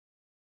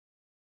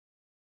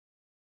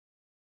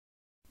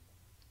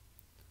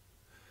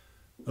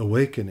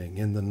Awakening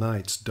in the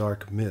night's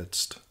dark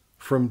midst,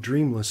 from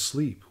dreamless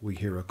sleep we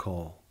hear a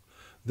call.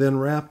 Then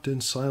wrapped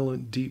in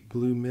silent deep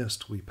blue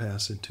mist we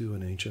pass into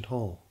an ancient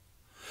hall.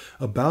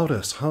 About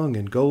us, hung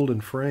in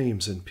golden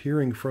frames and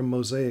peering from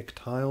mosaic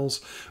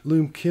tiles,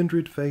 loom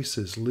kindred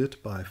faces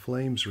lit by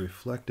flames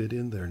reflected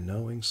in their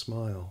knowing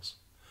smiles.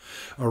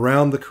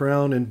 Around the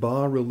crown in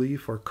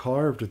bas-relief are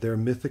carved their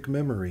mythic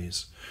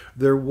memories,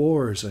 their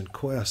wars and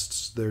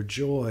quests, their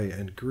joy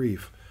and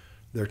grief,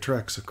 their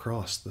treks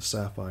across the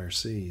sapphire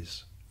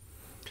seas.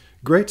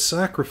 Great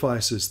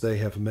sacrifices they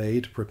have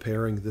made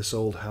preparing this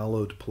old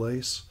hallowed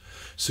place,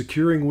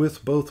 securing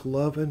with both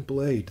love and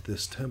blade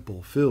this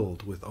temple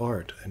filled with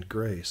art and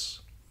grace.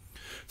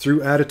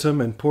 Through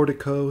adytum and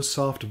portico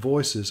soft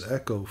voices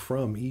echo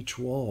from each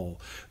wall,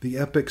 the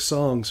epic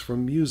songs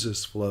from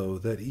muses flow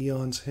that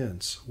eons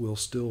hence will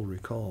still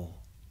recall.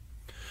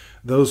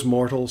 Those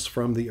mortals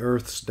from the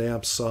earth's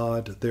damp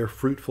sod, their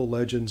fruitful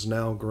legends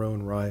now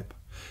grown ripe,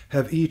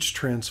 have each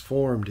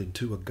transformed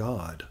into a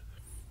god,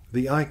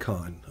 the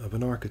icon of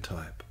an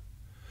archetype.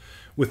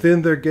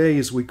 Within their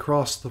gaze we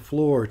cross the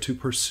floor to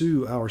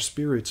pursue our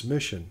spirit's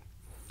mission.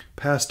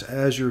 Past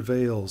azure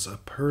veils a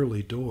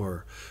pearly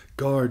door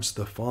guards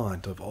the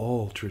font of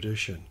all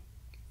tradition.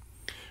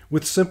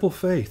 With simple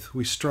faith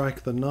we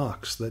strike the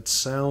knocks that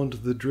sound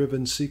the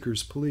driven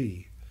seeker's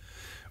plea.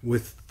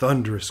 With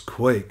thunderous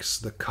quakes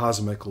the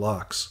cosmic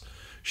locks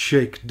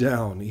shake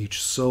down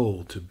each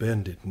soul to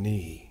bended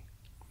knee.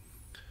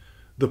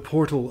 The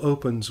portal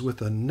opens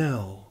with a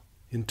knell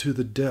into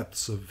the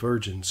depths of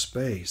virgin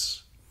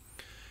space,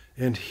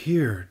 and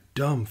here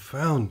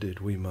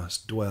dumbfounded we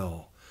must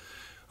dwell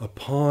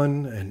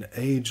upon an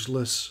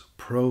ageless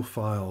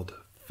profiled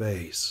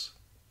face.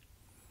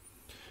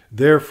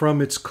 There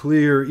from its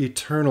clear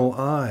eternal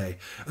eye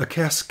a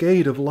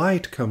cascade of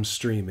light comes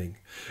streaming,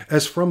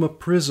 as from a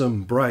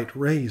prism bright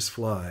rays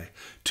fly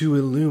to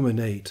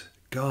illuminate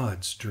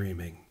God's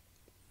dreaming.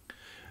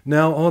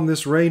 Now on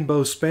this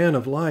rainbow span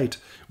of light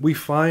we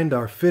find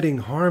our fitting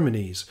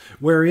harmonies,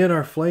 wherein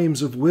our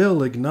flames of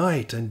will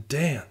ignite and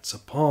dance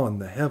upon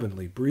the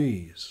heavenly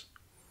breeze.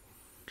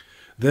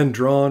 Then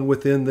drawn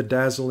within the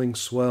dazzling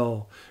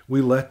swell, we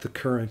let the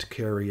current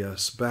carry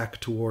us back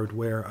toward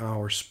where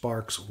our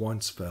sparks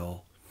once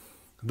fell,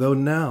 though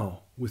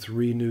now with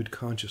renewed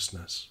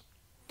consciousness.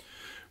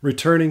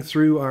 Returning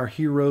through our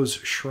heroes'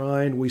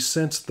 shrine, we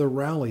sense the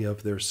rally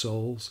of their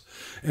souls,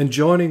 and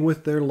joining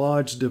with their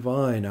lodge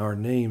divine, our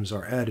names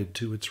are added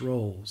to its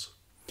rolls.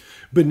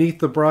 Beneath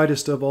the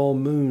brightest of all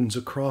moons,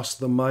 across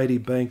the mighty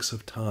banks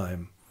of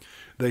time,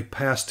 they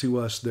pass to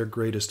us their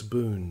greatest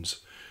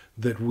boons,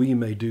 that we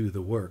may do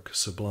the work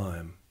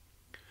sublime.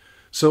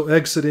 So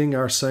exiting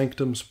our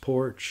sanctum's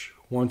porch,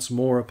 once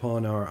more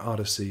upon our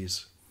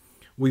odysseys,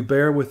 we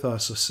bear with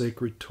us a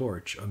sacred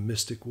torch, a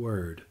mystic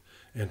word,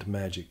 and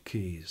magic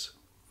keys.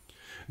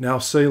 Now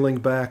sailing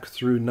back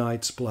through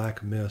night's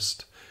black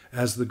mist,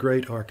 as the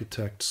great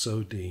architect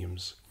so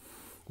deems,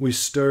 we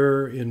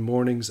stir in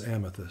morning's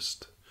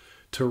amethyst,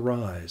 to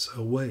rise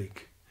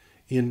awake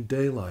in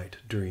daylight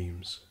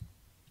dreams.